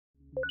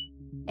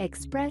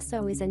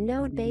Xpresso is a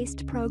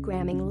node-based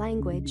programming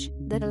language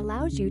that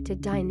allows you to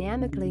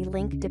dynamically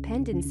link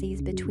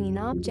dependencies between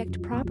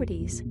object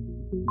properties.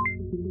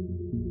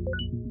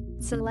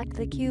 Select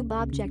the cube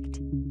object.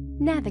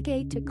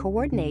 Navigate to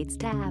Coordinates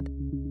tab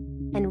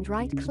and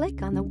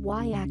right-click on the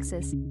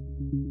Y-axis.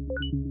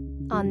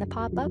 On the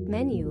pop-up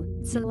menu,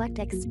 select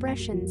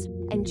Expressions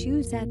and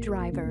choose Add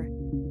Driver.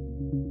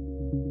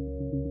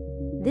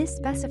 This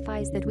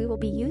specifies that we will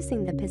be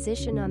using the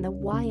position on the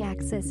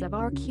Y-axis of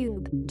our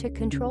cube to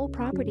control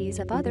properties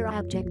of other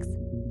objects.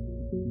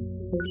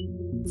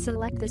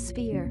 Select the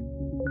sphere.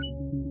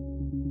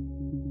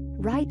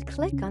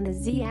 Right-click on the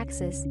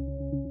Z-axis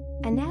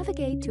and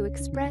navigate to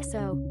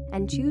Xpresso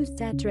and choose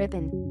Set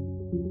Driven.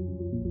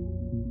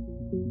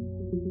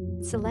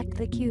 Select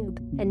the cube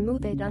and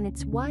move it on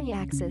its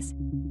Y-axis.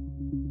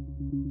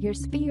 Your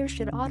sphere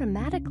should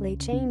automatically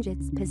change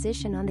its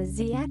position on the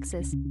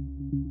Z-axis.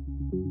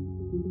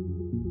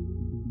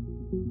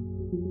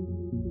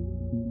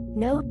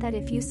 Note that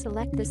if you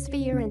select the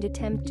sphere and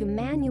attempt to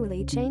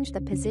manually change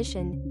the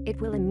position, it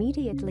will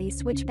immediately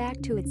switch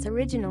back to its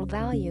original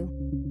value.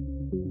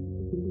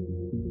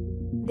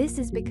 This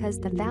is because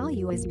the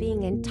value is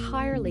being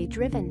entirely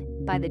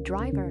driven by the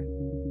driver.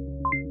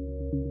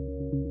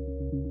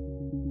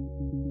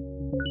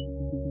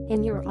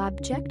 In your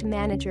Object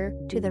Manager,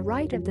 to the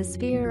right of the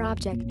sphere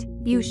object,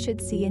 you should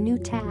see a new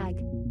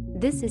tag.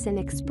 This is an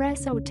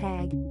Xpresso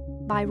tag.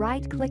 By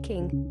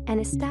right-clicking and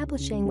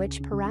establishing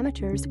which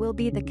parameters will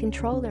be the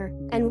controller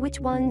and which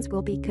ones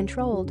will be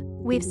controlled,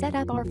 we've set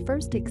up our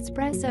first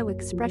Xpresso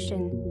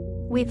expression.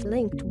 We've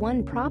linked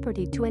one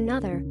property to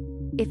another.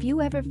 If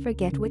you ever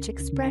forget which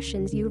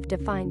expressions you've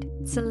defined,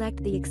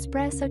 select the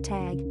Xpresso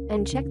tag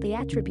and check the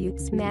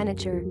Attributes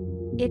Manager.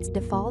 Its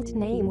default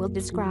name will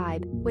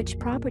describe which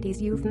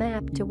properties you've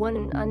mapped to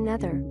one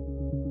another.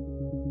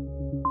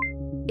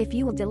 If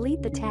you will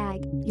delete the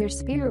tag, your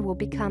sphere will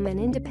become an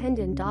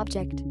independent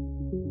object.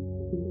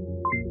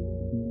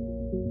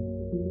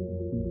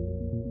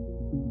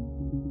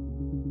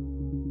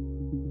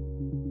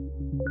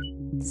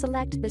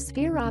 Select the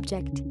sphere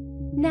object.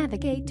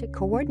 Navigate to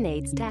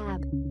Coordinates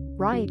tab.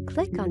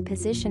 Right-click on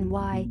Position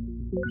Y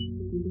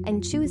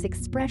and choose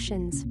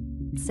Expressions.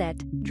 Set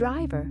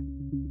Driver.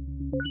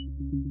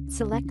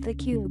 Select the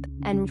cube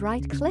and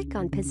right-click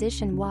on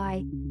Position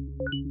Y.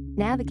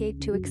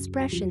 Navigate to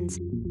Expressions.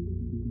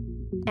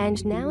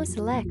 And now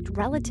select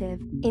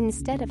Relative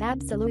instead of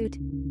Absolute.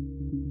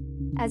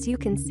 As you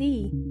can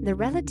see, the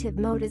relative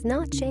mode is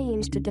not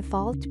changed to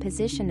default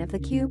position of the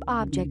cube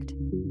object.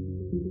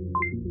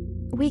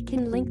 We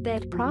can link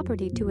that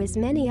property to as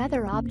many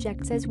other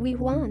objects as we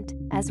want,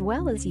 as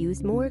well as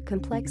use more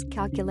complex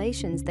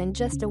calculations than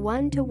just a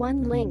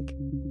one-to-one link.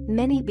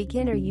 Many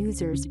beginner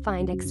users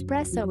find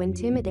Xpresso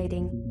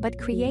intimidating, but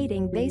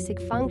creating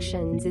basic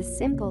functions is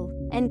simple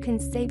and can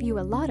save you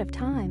a lot of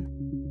time.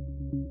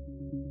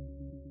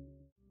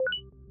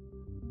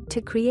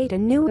 To create a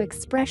new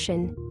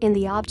expression in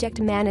the Object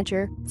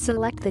Manager,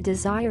 select the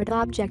desired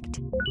object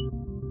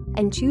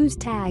and choose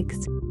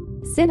Tags.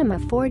 Cinema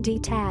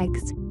 4D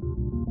Tags.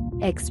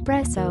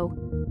 Xpresso.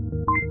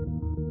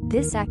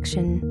 This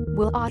action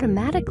will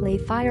automatically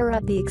fire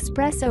up the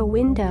Xpresso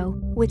window,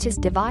 which is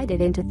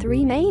divided into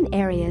three main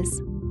areas: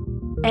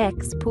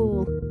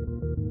 Xpool,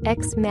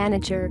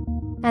 Xmanager,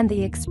 and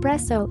the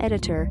Xpresso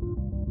editor.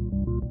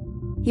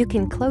 You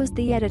can close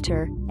the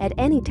editor at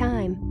any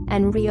time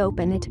and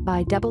reopen it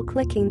by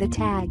double-clicking the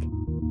tag.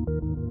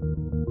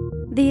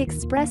 The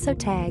Xpresso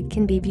tag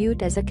can be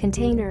viewed as a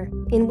container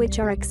in which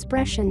our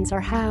expressions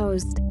are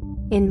housed.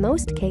 In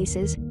most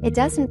cases, it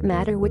doesn't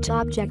matter which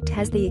object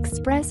has the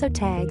Xpresso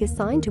tag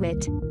assigned to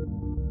it.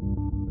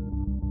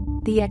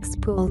 The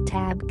Xpool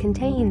tab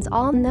contains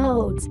all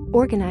nodes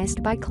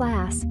organized by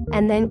class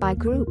and then by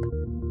group.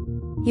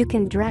 You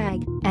can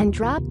drag and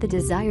drop the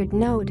desired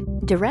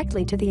node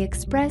directly to the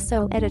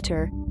Xpresso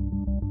editor.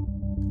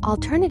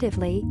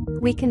 Alternatively,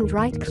 we can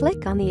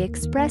right-click on the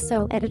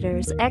Xpresso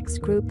editor's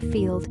Xgroup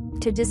field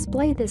to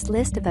display this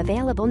list of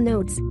available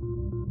nodes.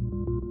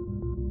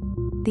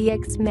 The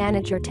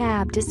Xmanager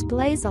tab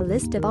displays a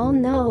list of all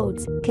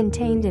nodes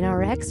contained in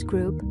our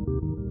Xgroup.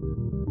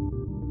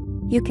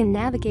 You can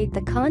navigate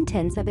the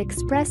contents of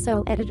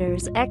Xpresso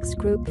Editor's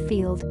Xgroup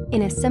field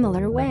in a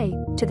similar way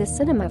to the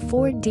Cinema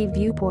 4D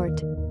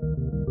viewport.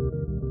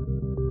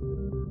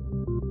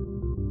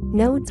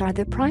 Nodes are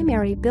the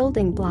primary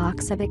building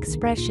blocks of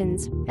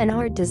expressions and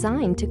are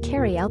designed to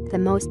carry out the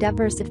most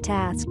diverse of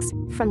tasks,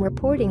 from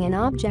reporting an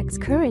object's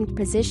current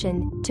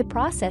position to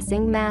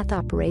processing math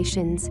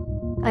operations.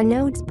 A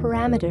node's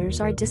parameters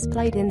are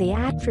displayed in the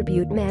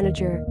Attribute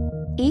Manager.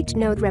 Each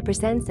node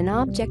represents an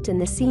object in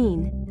the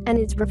scene and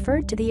is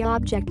referred to the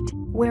object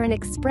where an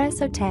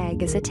Xpresso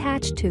tag is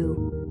attached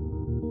to.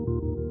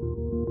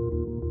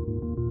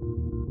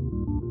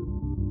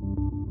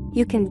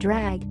 You can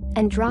drag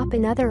and drop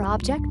another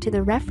object to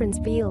the reference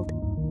field.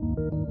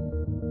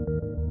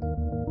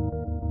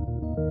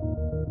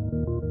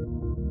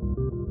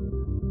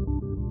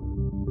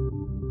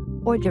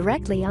 Or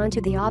directly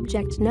onto the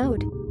object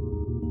node.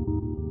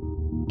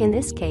 In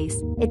this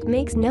case, it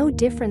makes no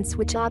difference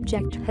which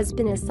object has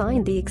been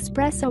assigned the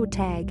Xpresso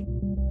tag.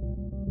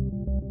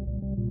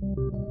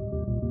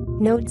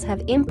 Nodes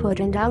have input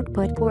and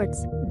output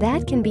ports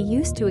that can be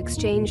used to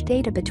exchange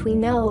data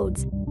between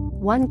nodes.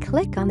 One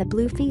click on the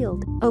blue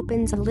field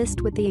opens a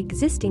list with the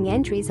existing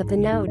entries of the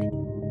node.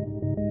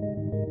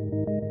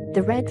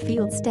 The red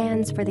field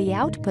stands for the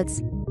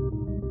outputs.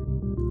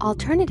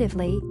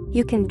 Alternatively,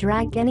 you can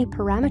drag any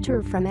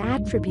parameter from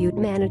Attribute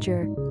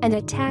Manager and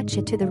attach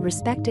it to the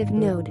respective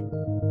node.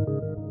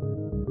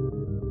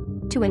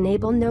 To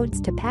enable nodes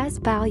to pass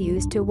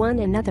values to one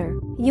another,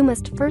 you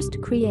must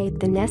first create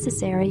the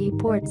necessary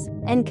ports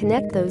and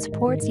connect those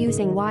ports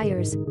using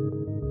wires.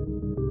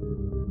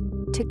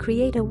 To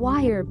create a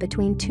wire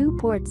between two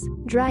ports,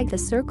 drag the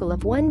circle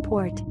of one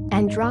port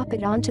and drop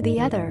it onto the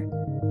other.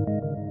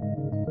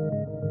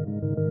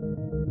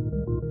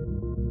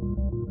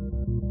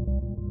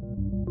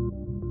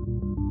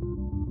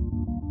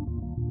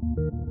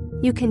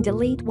 You can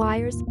delete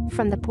wires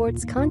from the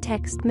port's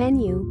context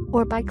menu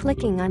or by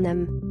clicking on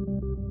them.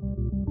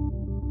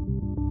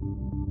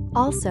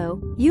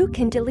 Also, you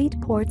can delete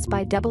ports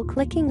by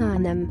double-clicking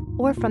on them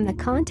or from the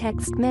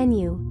context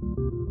menu.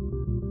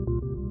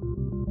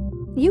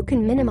 You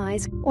can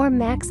minimize or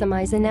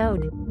maximize a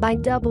node by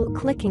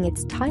double-clicking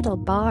its title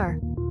bar.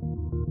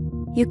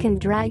 You can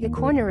drag a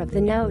corner of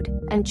the node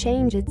and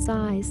change its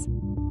size.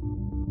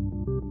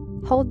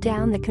 Hold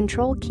down the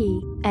Control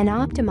key and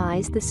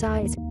optimize the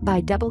size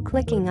by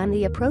double-clicking on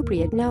the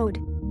appropriate node.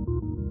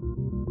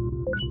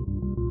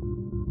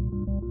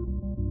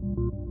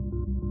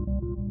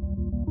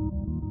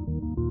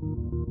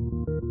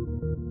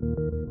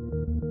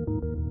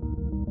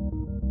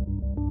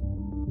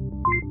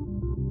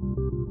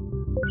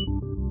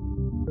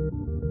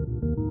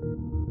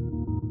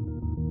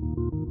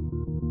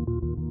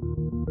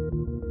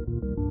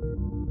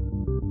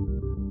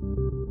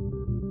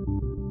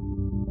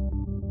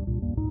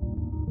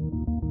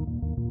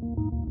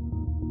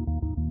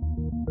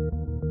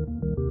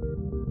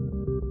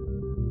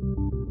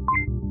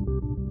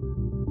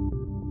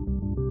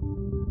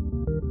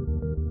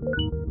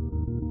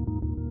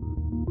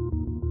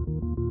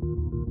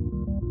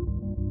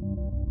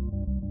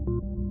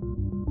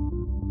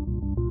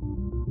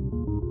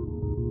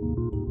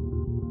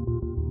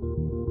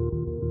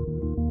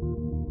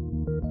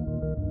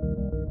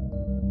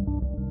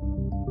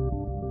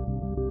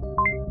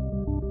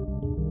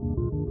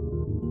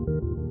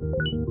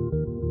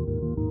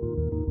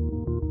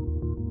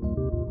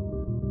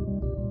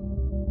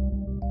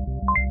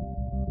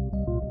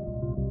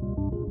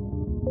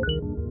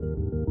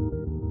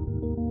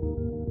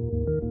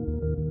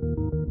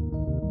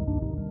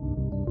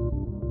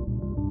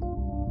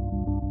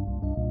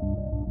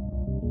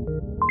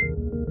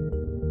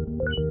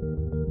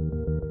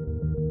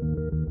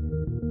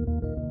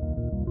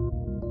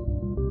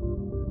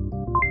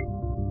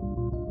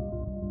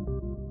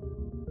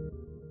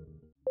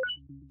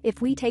 If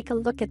we take a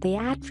look at the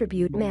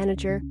Attribute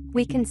Manager,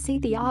 we can see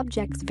the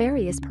object's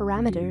various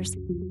parameters.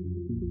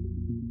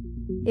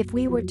 If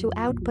we were to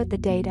output the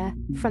data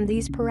from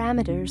these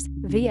parameters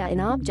via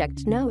an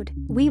object node,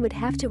 we would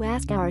have to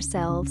ask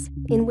ourselves,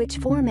 in which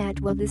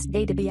format will this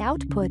data be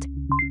output?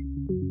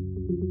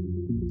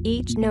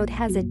 Each node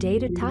has a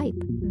data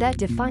type that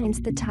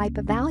defines the type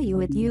of value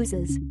it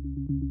uses.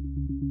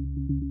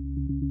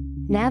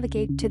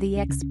 Navigate to the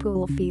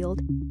Xpool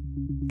field.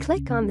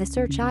 Click on the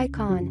search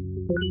icon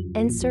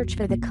and search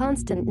for the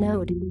constant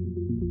node.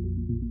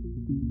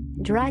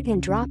 Drag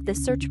and drop the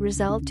search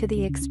result to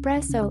the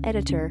Xpresso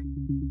editor.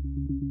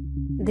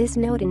 This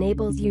node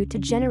enables you to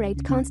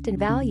generate constant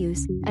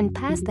values and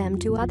pass them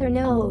to other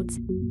nodes.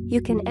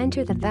 You can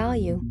enter the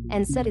value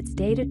and set its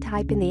data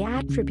type in the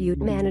Attribute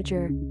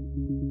Manager.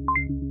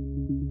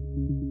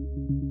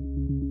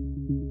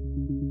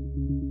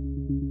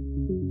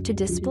 To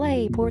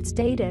display port's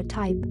data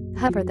type,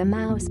 hover the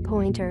mouse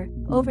pointer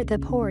over the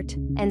port,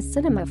 and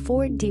Cinema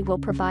 4D will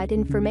provide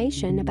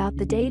information about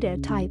the data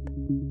type.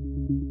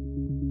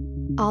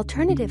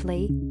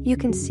 Alternatively, you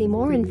can see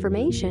more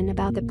information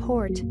about the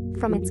port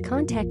from its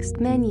context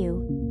menu.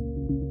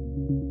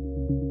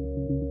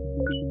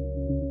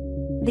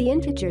 The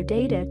integer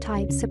data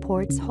type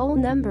supports whole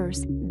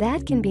numbers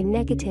that can be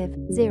negative,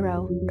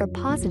 0, or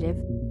positive.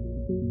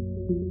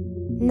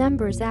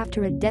 Numbers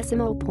after a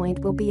decimal point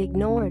will be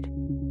ignored.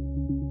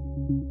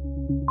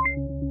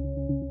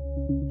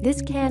 This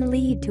can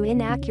lead to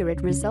inaccurate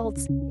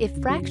results if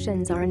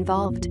fractions are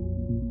involved.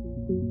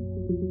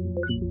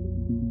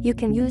 You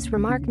can use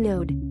Remark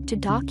node to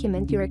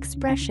document your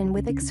expression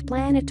with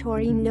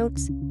explanatory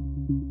notes.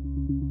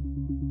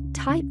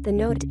 Type the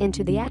note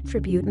into the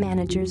Attribute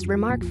Manager's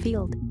Remark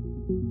field.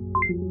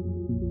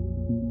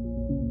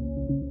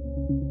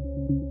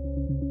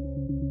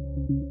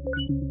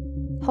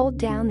 Hold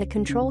down the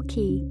Control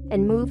key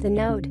and move the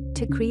node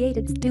to create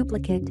its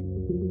duplicate.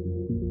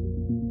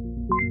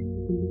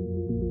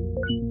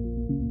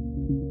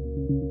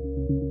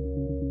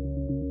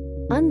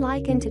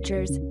 Unlike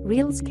integers,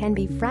 reals can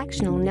be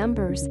fractional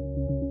numbers.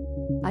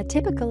 A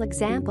typical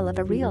example of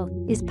a real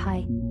is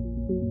pi.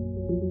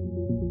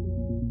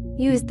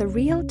 Use the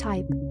real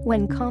type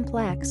when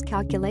complex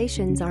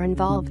calculations are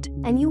involved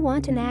and you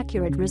want an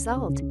accurate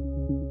result.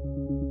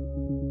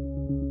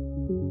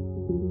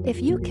 If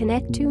you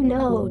connect two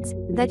nodes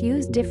that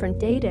use different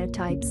data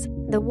types,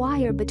 the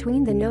wire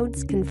between the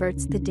nodes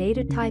converts the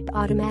data type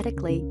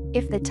automatically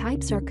if the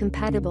types are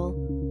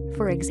compatible.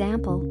 For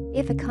example,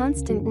 if a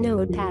constant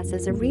node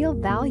passes a real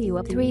value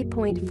of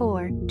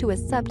 3.4 to a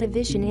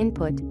subdivision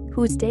input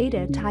whose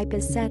data type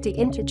is set to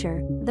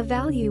integer, the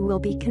value will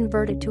be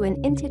converted to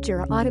an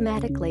integer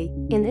automatically,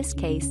 in this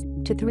case,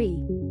 to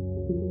 3.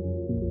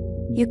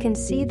 You can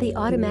see the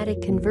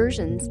automatic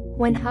conversions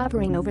when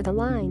hovering over the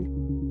line.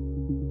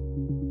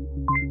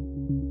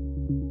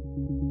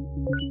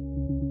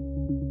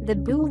 The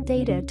bool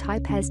data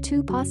type has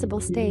two possible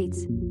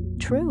states,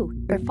 true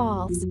or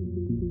false.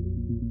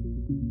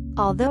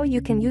 Although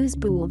you can use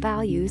bool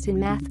values in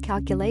math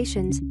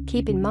calculations,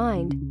 keep in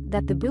mind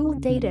that the bool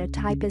data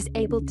type is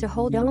able to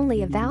hold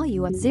only a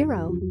value of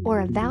 0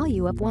 or a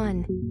value of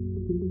 1.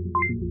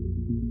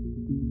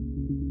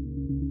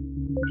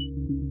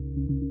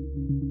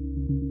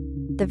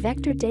 The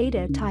vector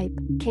data type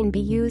can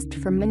be used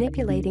for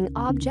manipulating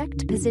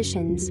object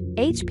positions,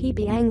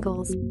 HPB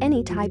angles,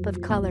 any type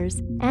of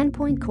colors, and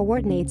point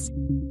coordinates.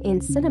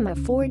 In Cinema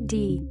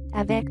 4D,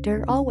 a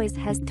vector always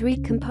has 3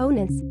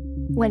 components.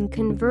 When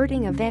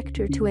converting a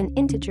vector to an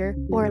integer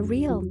or a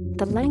real,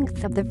 the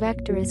length of the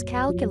vector is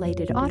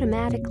calculated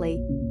automatically.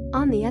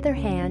 On the other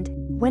hand,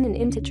 when an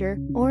integer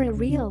or a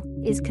real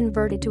is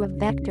converted to a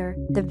vector,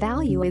 the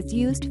value is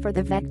used for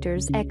the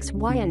vector's x,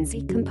 y, and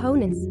z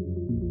components.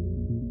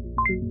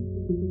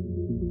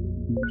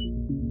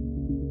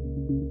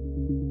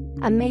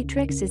 A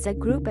matrix is a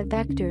group of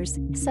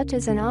vectors, such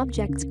as an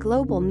object's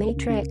global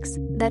matrix,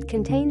 that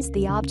contains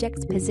the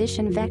object's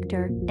position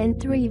vector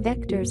and 3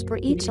 vectors for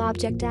each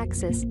object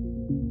axis.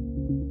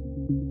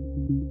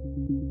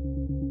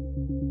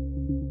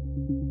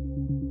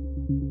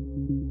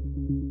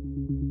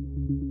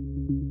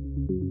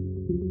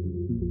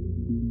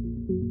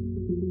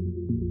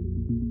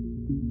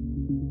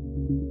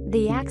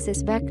 The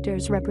axis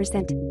vectors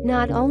represent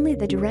not only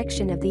the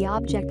direction of the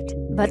object,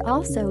 but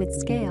also its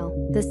scale.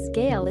 The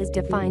scale is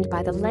defined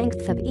by the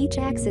length of each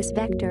axis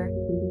vector.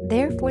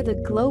 Therefore, the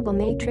global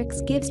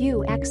matrix gives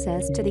you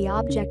access to the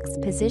object's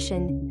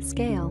position,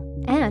 scale,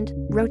 and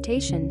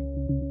rotation.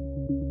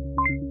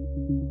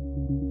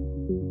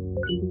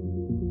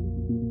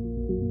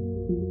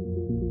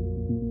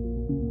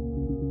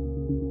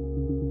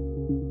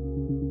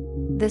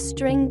 The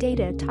string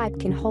data type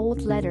can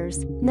hold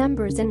letters,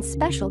 numbers, and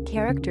special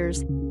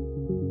characters.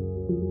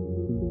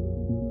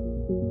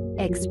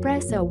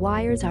 Xpresso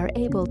wires are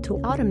able to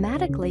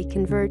automatically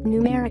convert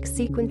numeric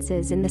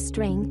sequences in the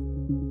string.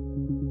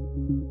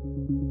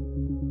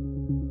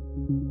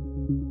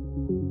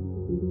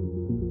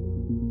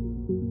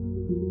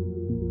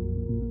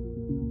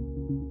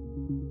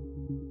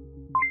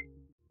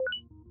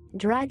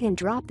 Drag and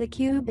drop the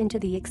cube into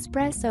the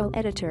Xpresso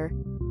editor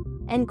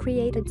and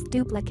create its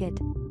duplicate.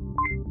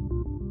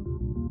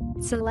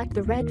 Select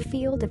the red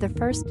field of the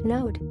first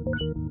node.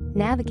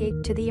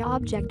 Navigate to the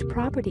object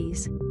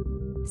properties.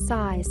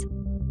 Size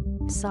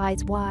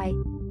Y.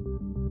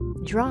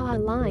 Draw a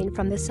line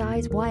from the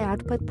size Y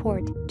output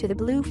port to the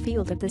blue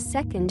field of the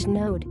second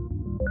node.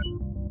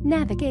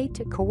 Navigate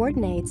to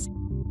coordinates.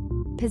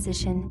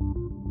 Position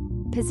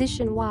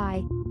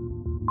Y.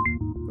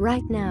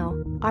 Right now,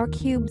 our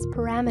cube's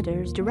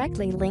parameters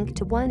directly link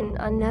to one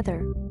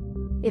another.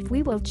 If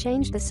we will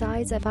change the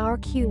size of our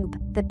cube,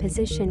 the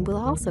position will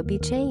also be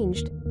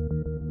changed.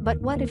 But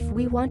what if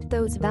we want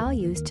those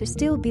values to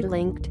still be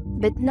linked,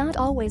 but not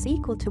always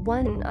equal to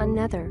one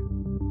another?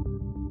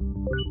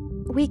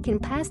 We can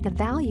pass the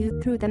value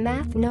through the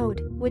math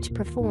node, which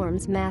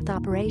performs math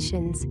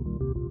operations.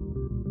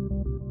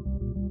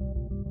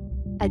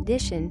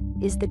 Addition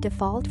is the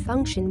default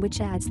function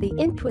which adds the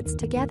inputs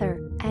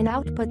together and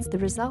outputs the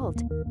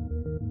result.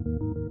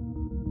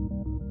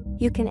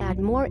 You can add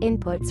more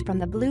inputs from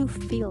the blue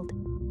field.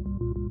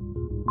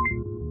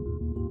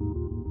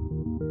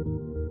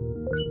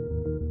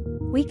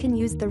 We can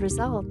use the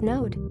result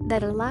node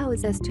that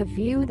allows us to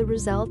view the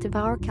result of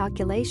our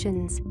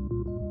calculations.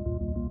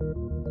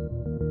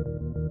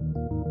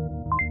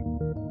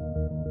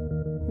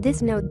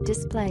 This node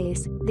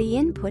displays the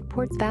input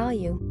port's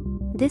value.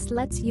 This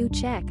lets you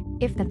check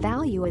if the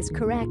value is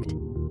correct.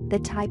 The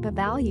type of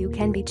value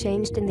can be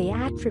changed in the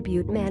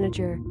attribute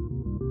manager.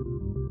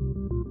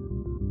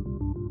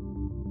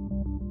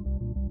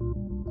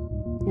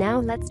 Now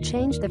let's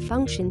change the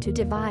function to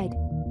divide.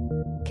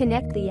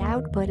 Connect the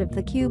output of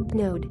the cube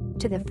node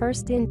to the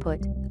first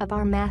input of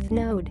our math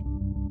node.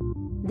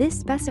 This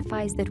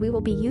specifies that we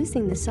will be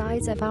using the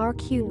size of our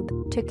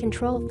cube to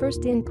control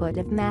first input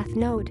of math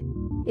node.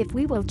 If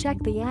we will check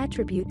the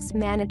attributes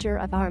manager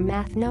of our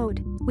math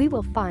node, we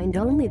will find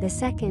only the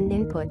second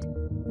input.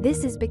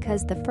 This is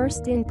because the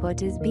first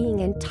input is being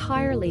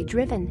entirely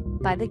driven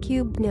by the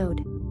cube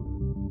node.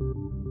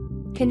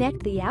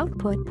 Connect the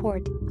output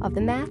port of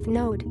the math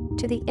node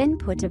to the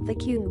input of the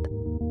cube.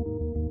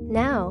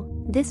 Now,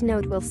 This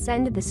node will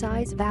send the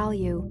size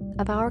value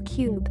of our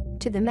cube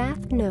to the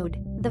math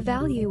node. The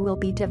value will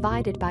be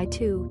divided by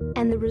 2,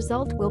 and the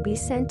result will be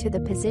sent to the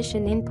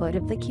position input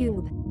of the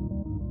cube.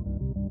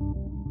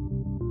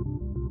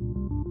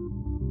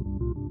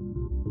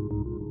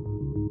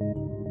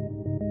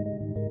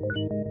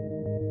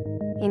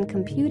 In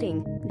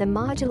computing, the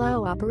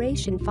modulo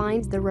operation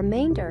finds the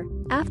remainder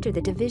after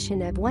the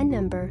division of one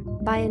number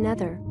by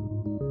another.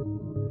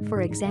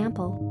 For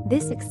example,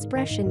 this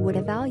expression would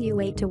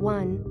evaluate to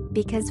 1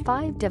 because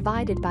 5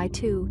 divided by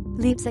 2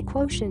 leaves a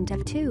quotient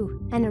of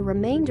 2 and a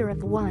remainder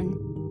of 1,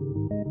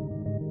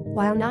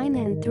 while 9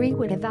 and 3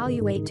 would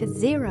evaluate to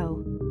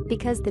 0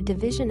 because the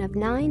division of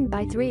 9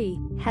 by 3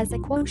 has a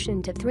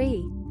quotient of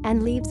 3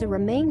 and leaves a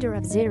remainder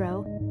of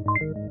 0.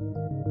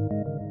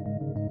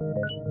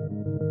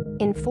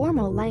 In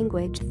formal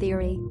language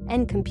theory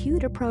and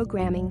computer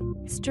programming,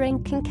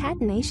 string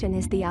concatenation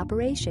is the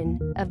operation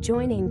of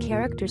joining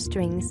character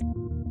strings.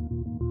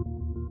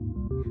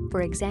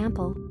 For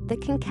example, the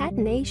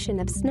concatenation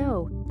of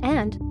snow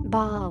and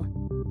ball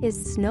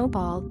is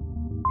snowball.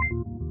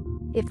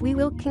 If we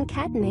will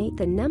concatenate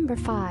the number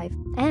 5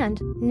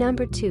 and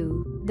number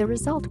 2, the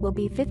result will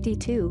be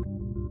 52.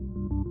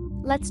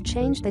 Let's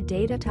change the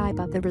data type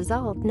of the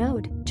result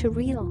node to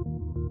real.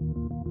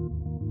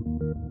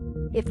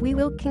 If we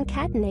will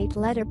concatenate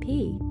letter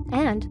P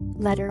and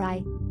letter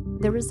I,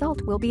 the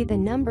result will be the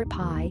number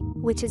pi,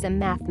 which is a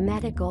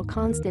mathematical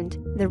constant,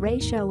 the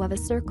ratio of a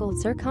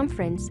circle's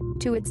circumference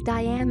to its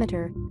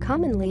diameter,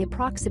 commonly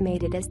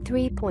approximated as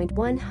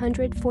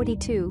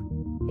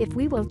 3.142. If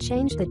we will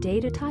change the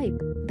data type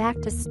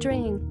back to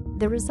string,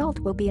 the result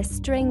will be a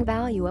string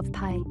value of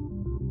pi.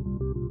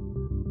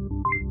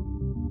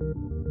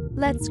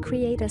 Let's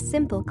create a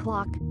simple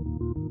clock.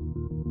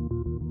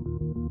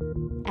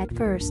 At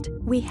first,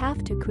 we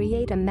have to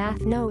create a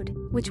math node,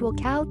 which will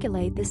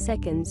calculate the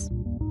seconds.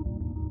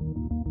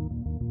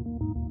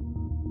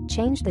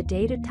 Change the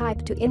data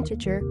type to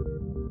integer,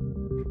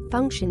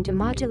 function to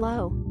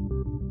modulo,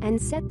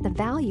 and set the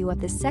value of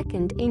the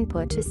second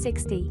input to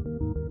 60.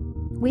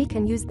 We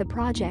can use the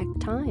project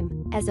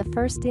time as a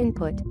first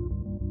input.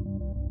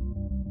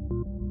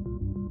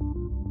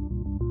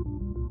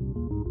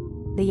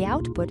 The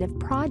output of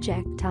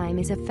project time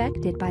is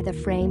affected by the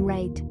frame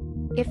rate.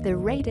 If the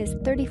rate is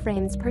 30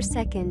 frames per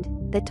second,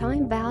 the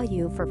time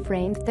value for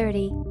frame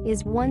 30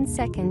 is 1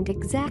 second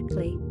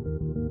exactly.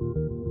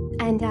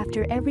 And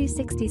after every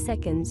 60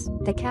 seconds,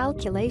 the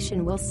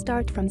calculation will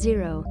start from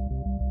 0.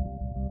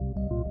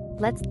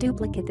 Let's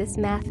duplicate this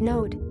math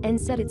node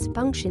and set its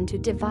function to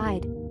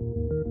divide.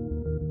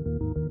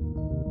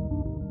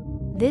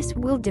 This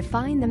will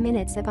define the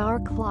minutes of our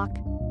clock.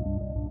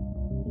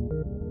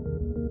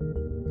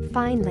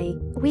 Finally,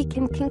 we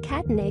can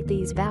concatenate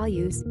these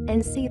values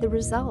and see the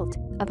result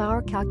of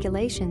our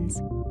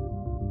calculations.